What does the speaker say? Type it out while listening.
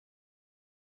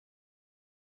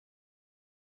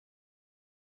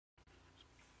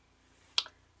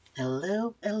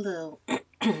Hello, hello.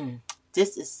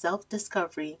 This is Self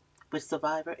Discovery with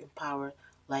Survivor Empower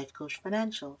Life Coach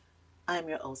Financial. I'm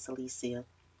your host, Alicia.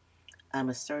 I'm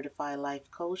a certified life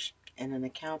coach and an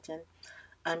accountant.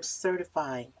 I'm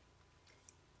certified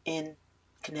in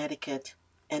Connecticut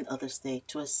and other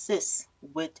states to assist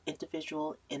with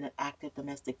individual in an active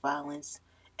domestic violence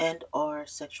and or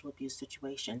sexual abuse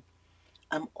situation.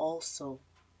 I'm also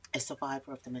a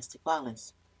survivor of domestic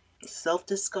violence. Self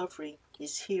discovery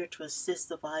is here to assist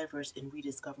survivors in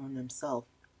rediscovering themselves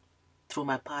through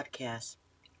my podcast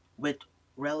with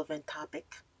relevant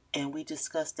topic, and we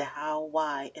discuss the how,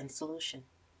 why, and solution.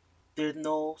 There's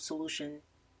no solution,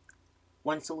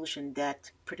 one solution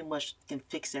that pretty much can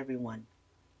fix everyone.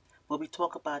 But we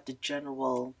talk about the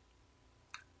general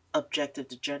objective,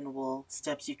 the general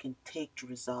steps you can take to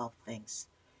resolve things.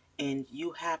 And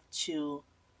you have to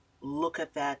look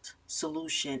at that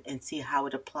solution and see how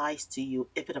it applies to you,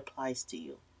 if it applies to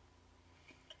you,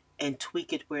 and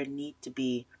tweak it where it needs to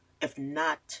be. If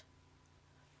not,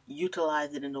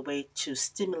 utilize it in a way to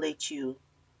stimulate you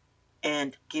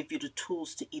and give you the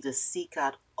tools to either seek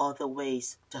out other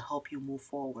ways to help you move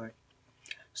forward.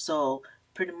 So,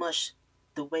 pretty much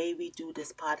the way we do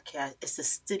this podcast is to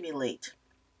stimulate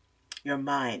your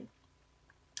mind,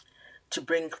 to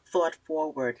bring thought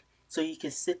forward so you can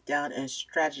sit down and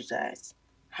strategize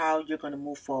how you're going to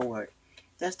move forward.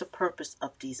 That's the purpose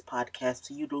of these podcasts,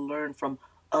 for you to learn from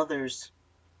others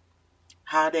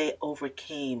how they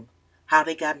overcame, how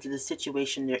they got into the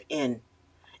situation they're in,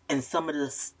 and some of the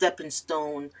stepping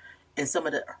stone and some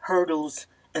of the hurdles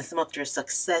and some of their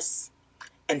success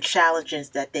and challenges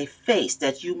that they face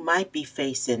that you might be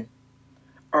facing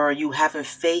or you haven't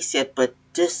faced yet, but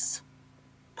this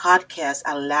podcast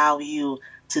allow you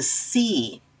to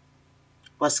see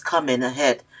what's coming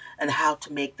ahead and how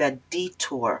to make that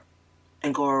detour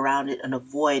and go around it and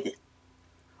avoid it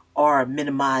or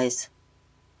minimize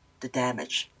the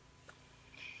damage.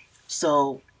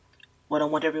 So what I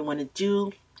want everyone to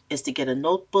do is to get a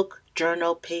notebook,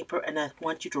 journal, paper, and I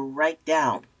want you to write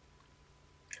down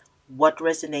what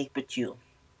resonates with you,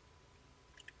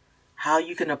 how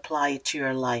you can apply it to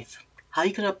your life, how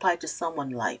you can apply it to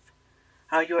someone's life,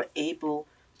 how you're able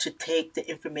to take the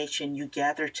information you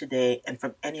gather today and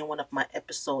from any one of my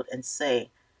episodes and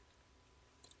say,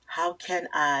 how can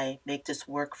I make this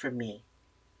work for me?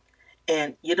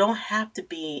 And you don't have to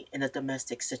be in a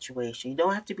domestic situation. You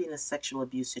don't have to be in a sexual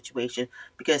abuse situation,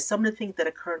 because some of the things that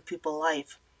occur in people's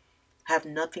life have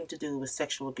nothing to do with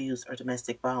sexual abuse or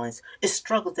domestic violence. It's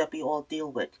struggles that we all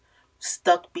deal with.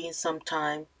 Stuck being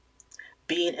sometime,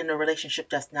 being in a relationship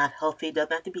that's not healthy. It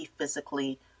doesn't have to be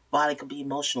physically violent, it could be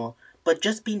emotional. But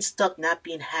just being stuck, not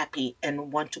being happy,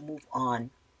 and want to move on.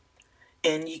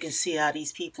 And you can see how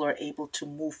these people are able to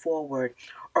move forward,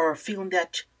 or feeling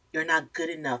that you're not good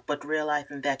enough, but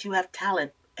realizing that you have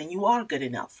talent and you are good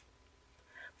enough.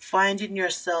 Finding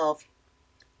yourself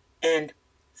and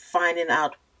finding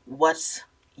out what's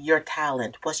your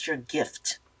talent, what's your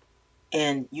gift,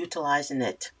 and utilizing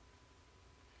it.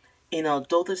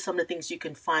 Those are some of the things you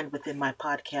can find within my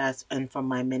podcast and from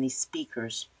my many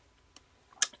speakers.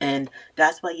 And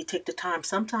that's why you take the time.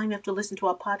 Sometimes you have to listen to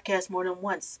our podcast more than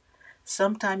once.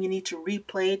 Sometimes you need to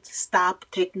replay it, stop,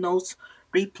 take notes,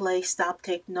 replay, stop,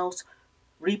 take notes,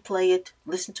 replay it,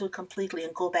 listen to it completely,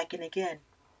 and go back in again.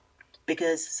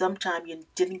 Because sometimes you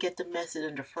didn't get the message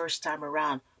in the first time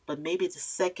around, but maybe the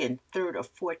second, third, or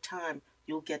fourth time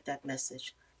you'll get that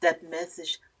message. That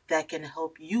message that can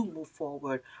help you move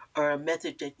forward, or a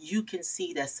message that you can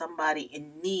see that somebody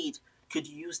in need could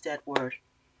use that word.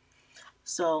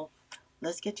 So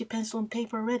let's get your pencil and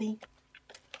paper ready,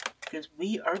 because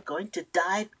we are going to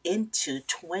dive into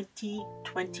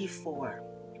 2024.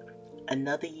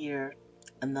 Another year,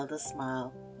 another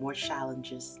smile, more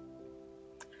challenges.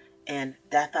 And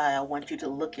that's how I want you to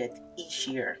look at each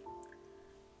year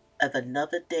as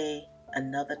another day,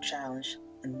 another challenge,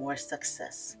 and more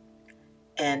success.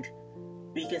 And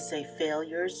we can say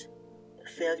failures.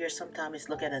 Failure sometimes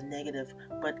look at a negative,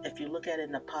 but if you look at it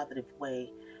in a positive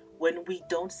way, when we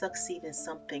don't succeed in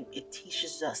something, it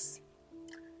teaches us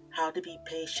how to be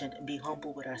patient and be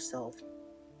humble with ourselves.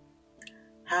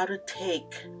 How to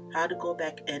go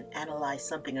back and analyze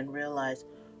something and realize,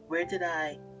 where did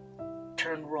I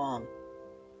turn wrong?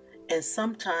 And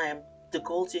sometimes the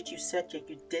goals that you set that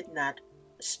you did not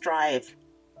strive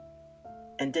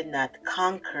and did not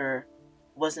conquer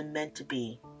wasn't meant to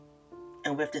be.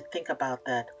 And we have to think about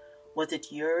that. Was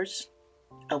it yours,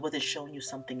 or was it showing you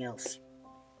something else?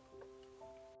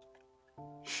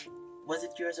 Was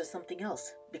it yours or something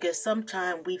else? Because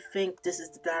sometimes we think this is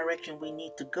the direction we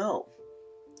need to go.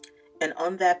 And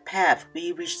on that path,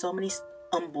 we reach so many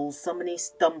so many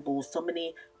stumbles, so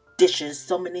many dishes,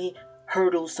 so many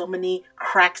hurdles, so many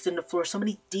cracks in the floor, so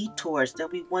many detours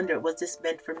that we wonder, was this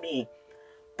meant for me?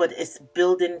 But it's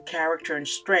building character and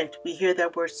strength. We hear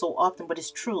that word so often, but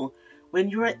it's true. When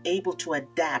you are able to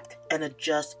adapt and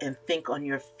adjust and think on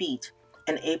your feet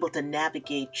and able to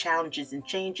navigate challenges and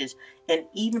changes, and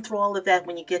even through all of that,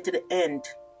 when you get to the end,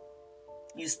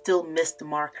 you still miss the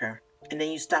marker. And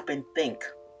then you stop and think,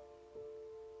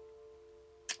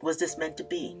 was this meant to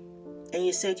be? And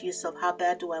you say to yourself, how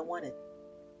bad do I want it?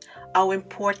 How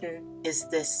important is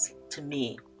this to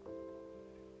me?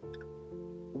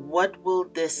 What will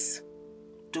this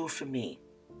do for me?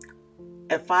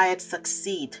 If I had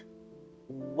succeed,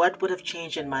 what would have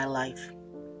changed in my life?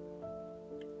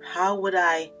 How would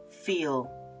I feel?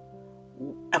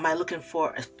 Am I looking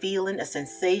for a feeling, a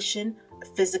sensation, a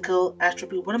physical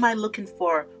attribute? What am I looking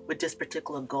for with this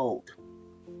particular goal?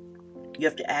 You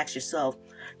have to ask yourself,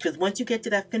 because once you get to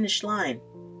that finish line,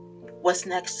 what's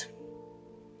next?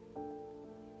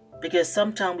 Because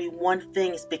sometimes we want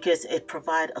things because it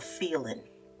provides a feeling.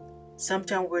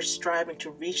 Sometimes we're striving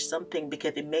to reach something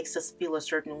because it makes us feel a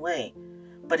certain way.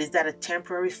 But is that a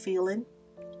temporary feeling?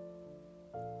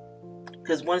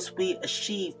 Because once we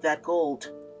achieve that goal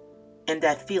and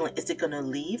that feeling, is it going to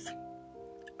leave?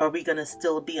 Are we going to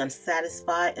still be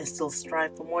unsatisfied and still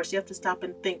strive for more? So you have to stop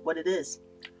and think what it is.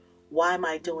 Why am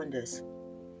I doing this?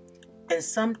 And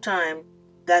sometimes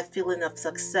that feeling of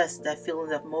success, that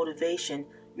feeling of motivation,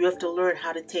 you have to learn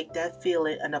how to take that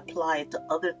feeling and apply it to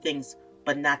other things,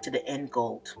 but not to the end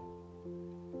goal.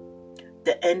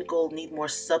 The end goal needs more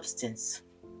substance,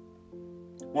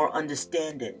 more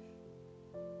understanding.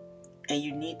 And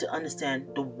you need to understand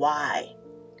the why.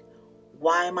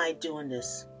 Why am I doing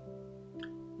this?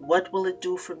 What will it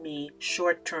do for me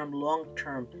short term, long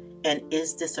term? And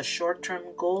is this a short term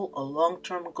goal, a long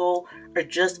term goal, or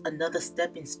just another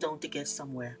stepping stone to get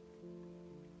somewhere?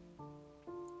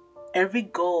 Every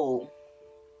goal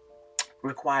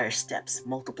requires steps,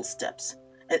 multiple steps.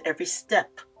 And every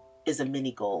step is a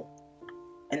mini goal.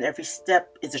 And every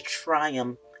step is a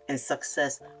triumph and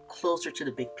success closer to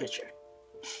the big picture.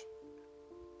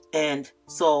 And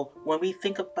so when we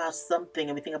think about something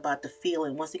and we think about the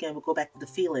feeling, once again, we'll go back to the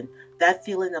feeling. That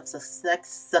feeling of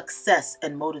success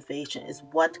and motivation is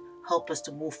what helps us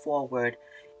to move forward.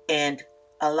 And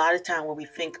a lot of time when we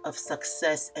think of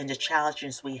success and the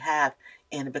challenges we have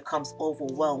and it becomes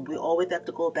overwhelmed, we always have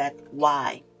to go back,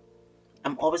 why?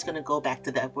 I'm always going to go back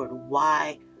to that word.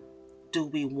 Why do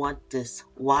we want this?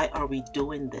 Why are we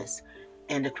doing this?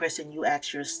 And the question you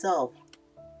ask yourself,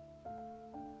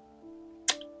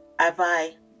 have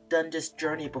I done this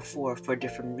journey before for a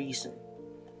different reason?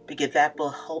 Because that will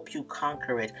help you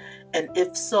conquer it. And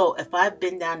if so, if I've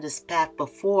been down this path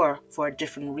before for a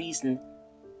different reason,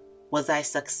 was I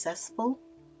successful?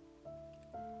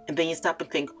 And then you stop and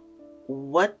think,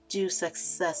 what do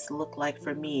success look like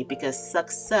for me? Because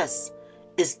success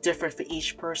is different for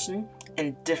each person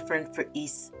and different for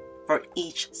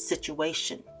each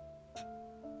situation.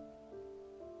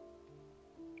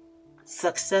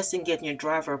 Success in getting your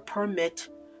driver permit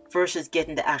versus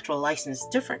getting the actual license is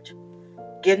different.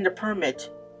 Getting the permit,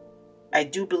 I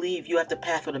do believe you have to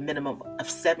pass with a minimum of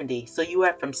 70. So you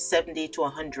have from 70 to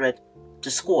 100 to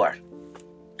score.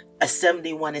 A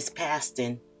 71 is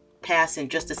passing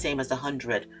just the same as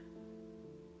 100.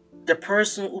 The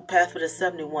person who passed with a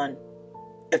 71,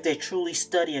 if they truly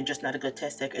study and just not a good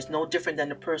test taker, is no different than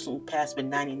the person who passed with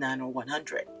 99 or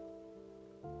 100.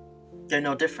 They're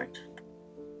no different.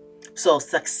 So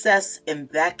success in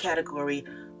that category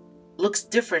looks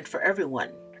different for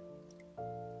everyone.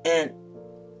 And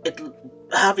it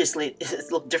obviously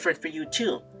it's look different for you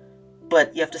too.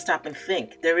 But you have to stop and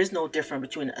think. There is no difference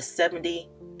between a 70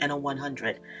 and a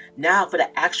 100. Now for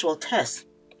the actual test,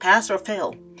 pass or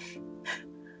fail.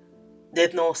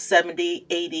 There's no 70,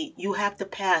 80. You have to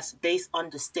pass based on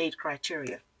the state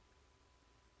criteria.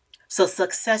 So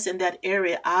success in that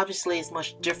area obviously is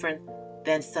much different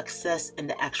than success in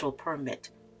the actual permit.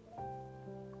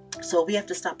 So we have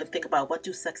to stop and think about, what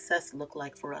do success look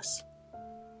like for us?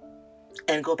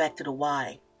 And go back to the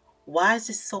why. Why is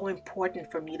it so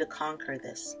important for me to conquer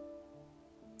this?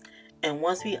 And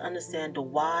once we understand the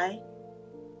why,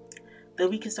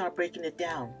 then we can start breaking it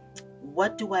down.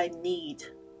 What do I need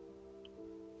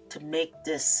to make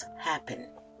this happen?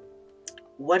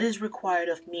 What is required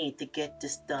of me to get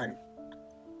this done?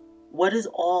 What is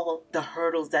all the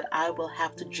hurdles that I will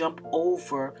have to jump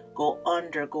over, go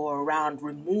under, go around,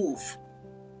 remove,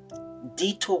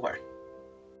 detour?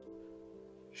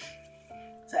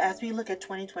 So as we look at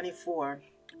 2024,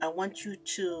 I want you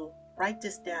to write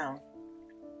this down.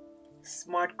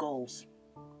 SMART goals.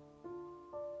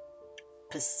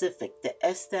 Pacific. The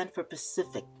S stand for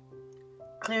Pacific.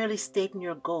 Clearly stating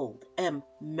your goal. M,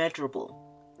 measurable.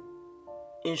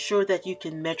 Ensure that you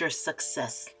can measure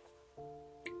success.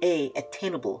 A,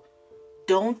 attainable.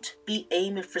 Don't be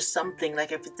aiming for something like,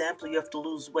 for example, you have to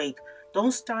lose weight.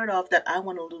 Don't start off that I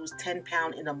want to lose 10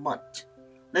 pounds in a month.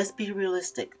 Let's be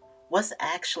realistic. What's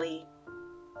actually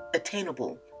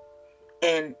attainable?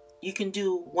 And you can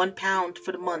do 1 pound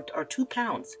for the month or 2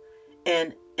 pounds.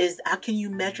 And how can you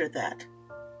measure that?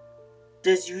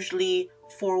 There's usually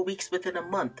 4 weeks within a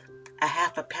month, a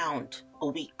half a pound a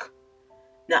week.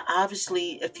 Now,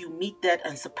 obviously, if you meet that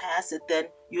and surpass it, then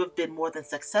you have been more than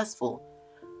successful.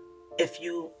 If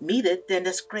you meet it, then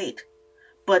that's great.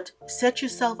 But set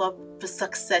yourself up for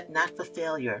success, not for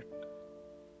failure.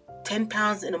 10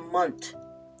 pounds in a month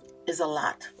is a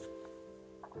lot.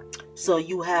 So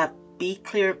you have be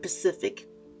clear and specific.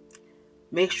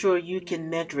 Make sure you can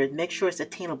measure it. Make sure it's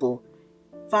attainable.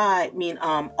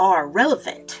 R,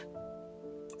 relevant.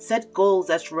 Set goals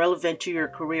that's relevant to your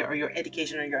career or your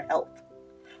education or your health.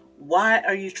 Why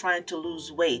are you trying to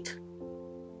lose weight?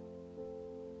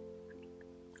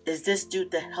 Is this due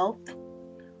to health?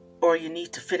 Or you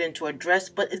need to fit into a dress?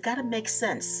 But it got to make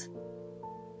sense.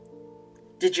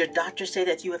 Did your doctor say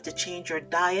that you have to change your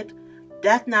diet?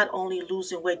 That's not only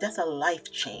losing weight, that's a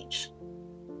life change.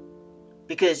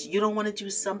 Because you don't want to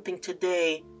do something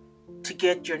today to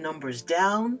get your numbers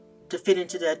down, to fit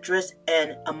into that dress,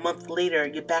 and a month later,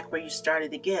 you're back where you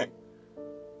started again.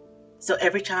 So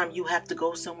every time you have to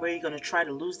go somewhere, you're going to try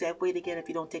to lose that weight again if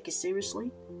you don't take it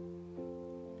seriously.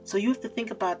 So you have to think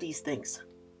about these things.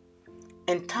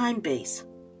 And time-based.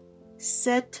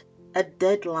 Set a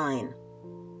deadline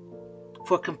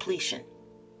for completion.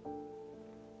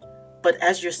 But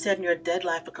as you're setting your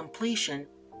deadline for completion,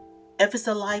 if it's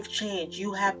a life change,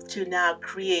 you have to now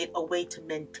create a way to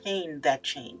maintain that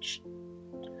change.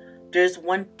 There's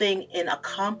one thing in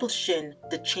accomplishing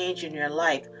the change in your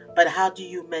life, but how do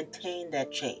you maintain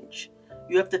that change?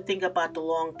 You have to think about the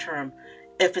long term.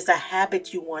 If it's a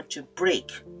habit you want to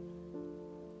break,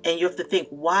 and you have to think,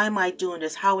 why am I doing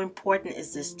this? How important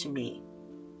is this to me?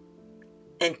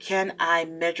 And can I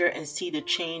measure and see the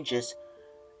changes?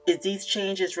 Is these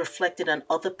changes reflected on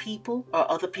other people,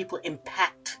 or other people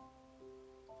impacted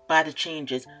by the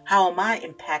changes? How am I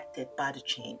impacted by the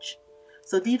change?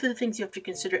 So these are the things you have to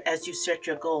consider as you set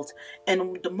your goals.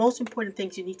 And the most important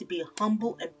things, you need to be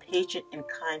humble and patient and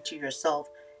kind to yourself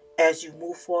as you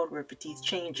move forward with these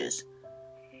changes.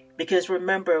 Because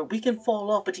remember, we can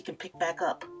fall off, but you can pick back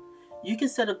up. You can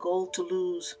set a goal to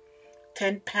lose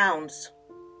 10 pounds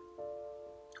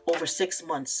over 6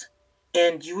 months.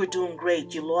 And you were doing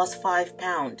great. You lost 5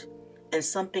 pounds and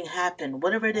something happened,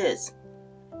 whatever it is,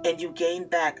 and you gained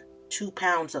back 2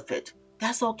 pounds of it.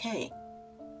 That's okay.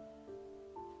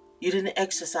 You didn't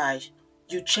exercise.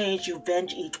 You changed, you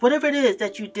binge eat. Whatever it is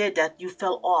that you did that you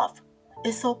fell off,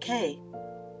 it's okay.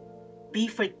 Be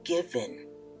forgiving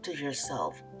to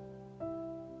yourself.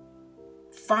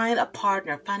 Find a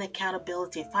partner, find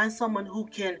accountability, find someone who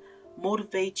can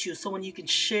motivate you, someone you can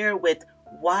share with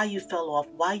why you fell off,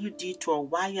 why you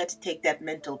detoured, why you had to take that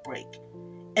mental break.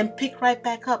 And pick right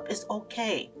back up. It's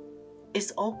okay.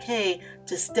 It's okay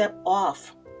to step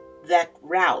off that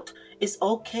route. It's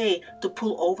okay to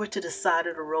pull over to the side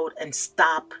of the road and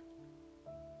stop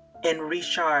and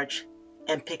recharge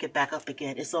and pick it back up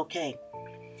again. It's okay.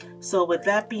 So with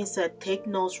that being said, take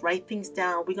notes, write things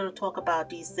down. We're going to talk about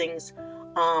these things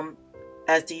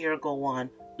as the year go on.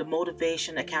 The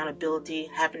motivation, accountability,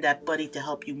 having that buddy to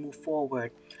help you move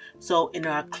forward. So in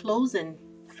our closing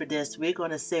for this, we're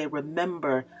going to say,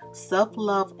 remember,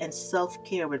 self-love and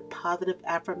self-care with positive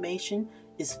affirmation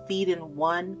is feeding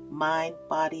one mind,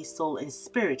 body, soul, and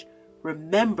spirit.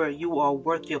 Remember, you are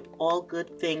worthy of all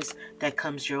good things that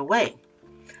comes your way.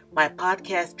 My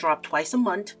podcast dropped twice a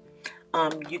month.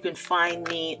 You can find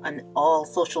me on all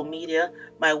social media.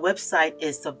 My website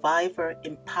is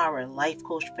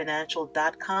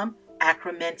survivorempowerlifecoachfinancial.com,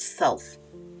 acronym SELF.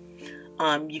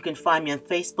 You can find me on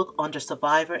Facebook under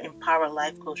Survivor Empower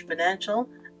Life Coach Financial.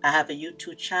 I have a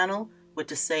YouTube channel with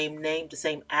the same name, the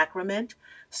same acronym.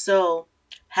 So,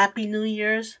 Happy New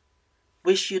Year's.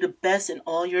 Wish you the best in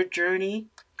all your journey.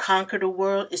 Conquer the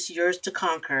world. It's yours to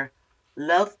conquer.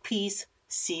 Love, peace.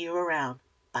 See you around.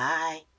 Bye.